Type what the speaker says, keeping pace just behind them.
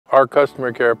Our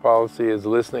customer care policy is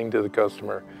listening to the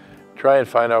customer, try and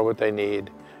find out what they need,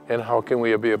 and how can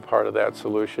we be a part of that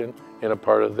solution and a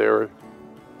part of their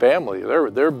family,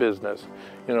 their business,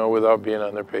 you know, without being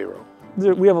on their payroll.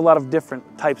 We have a lot of different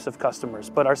types of customers,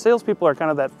 but our salespeople are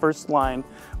kind of that first line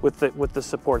with the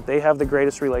support. They have the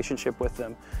greatest relationship with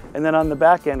them. And then on the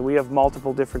back end, we have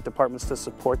multiple different departments to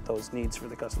support those needs for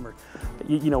the customer.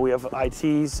 You know, we have an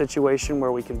IT situation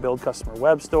where we can build customer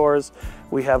web stores.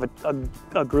 We have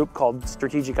a group called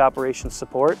Strategic Operations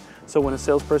Support. So when a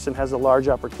salesperson has a large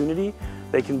opportunity,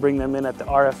 they can bring them in at the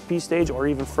RFP stage or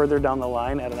even further down the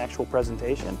line at an actual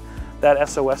presentation. That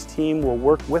SOS team will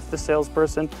work with the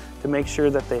salesperson to make sure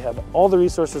that they have all the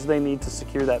resources they need to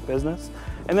secure that business.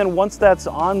 And then once that's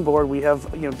on board, we have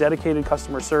dedicated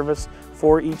customer service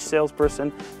for each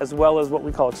salesperson, as well as what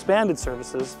we call expanded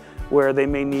services, where they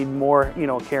may need more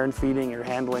care and feeding or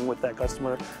handling with that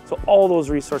customer. So all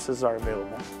those resources are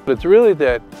available. But it's really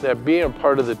that being a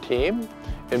part of the team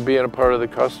and being a part of the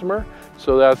customer.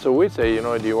 So that's what we say,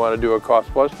 do you want to do a cost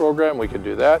plus program? We can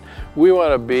do that. We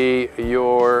want to be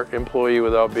your employee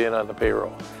without being on the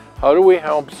payroll. How do we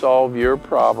help solve your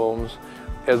problems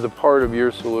as a part of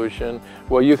your solution?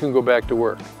 Well, you can go back to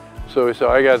work. So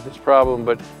I got this problem,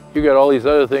 but you got all these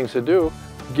other things to do.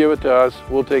 Give it to us,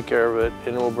 we'll take care of it,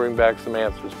 and we'll bring back some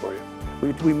answers for you.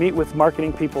 We meet with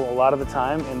marketing people a lot of the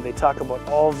time, and they talk about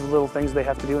all the little things they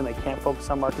have to do and they can't focus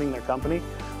on marketing their company.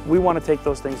 We want to take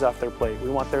those things off their plate. We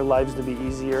want their lives to be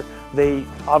easier. They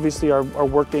obviously are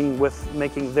working with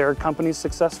making their companies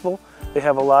successful. They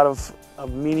have a lot of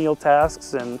menial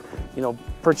tasks and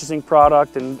purchasing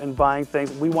product and buying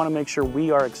things. We want to make sure we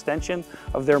are an extension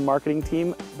of their marketing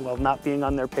team while not being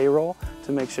on their payroll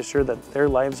to make sure that their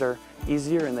lives are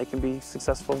easier and they can be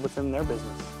successful within their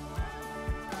business.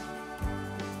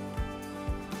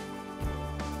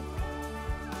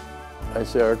 I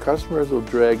say our customers will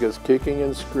drag us kicking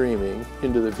and screaming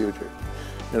into the future,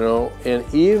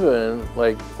 and even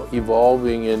like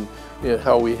evolving in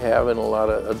how we have in a lot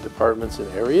of departments and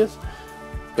areas.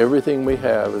 Everything we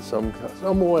have is some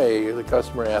way the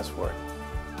customer asks for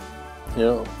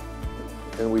it,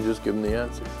 and we just give them the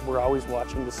answer. We're always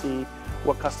watching to see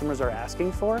what customers are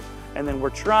asking for, and then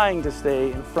we're trying to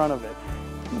stay in front of it.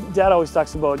 Dad always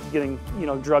talks about getting,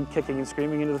 drug kicking and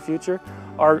screaming into the future.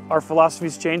 Our philosophy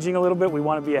is changing a little bit. We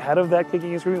want to be ahead of that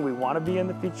kicking and screaming. We want to be in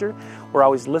the future. We're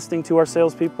always listening to our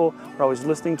salespeople. We're always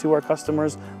listening to our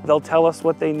customers. They'll tell us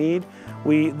what they need.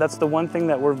 That's the one thing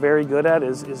that we're very good at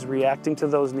is reacting to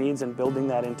those needs and building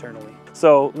that internally.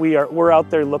 So we're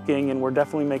out there looking, and we're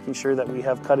definitely making sure that we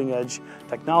have cutting-edge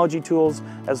technology tools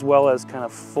as well as kind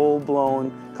of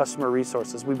full-blown customer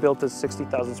resources. We built a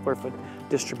 60,000 square foot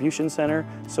distribution center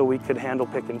so we could handle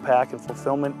pick and pack and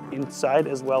fulfillment inside,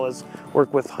 as well as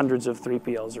work with hundreds of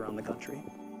 3PLs around the country.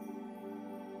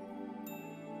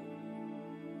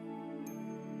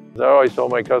 I always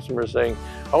told my customers saying,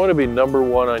 I want to be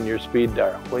 #1 on your speed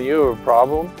dial. When you have a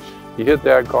problem, you hit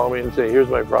that, call me and say, here's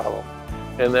my problem.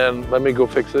 And then let me go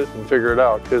fix it and figure it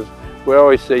out. Because we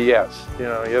always say yes,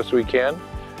 yes we can.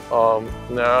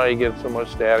 Now I get so much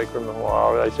static from the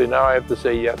wall. I say, now I have to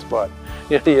say yes, but.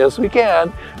 Yes we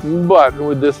can, but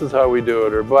this is how we do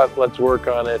it, or but let's work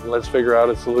on it and let's figure out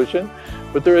a solution.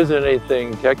 But there isn't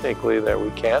anything technically that we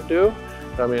can't do.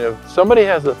 I mean, if somebody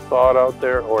has a thought out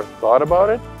there or thought about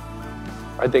it,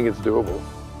 I think it's doable.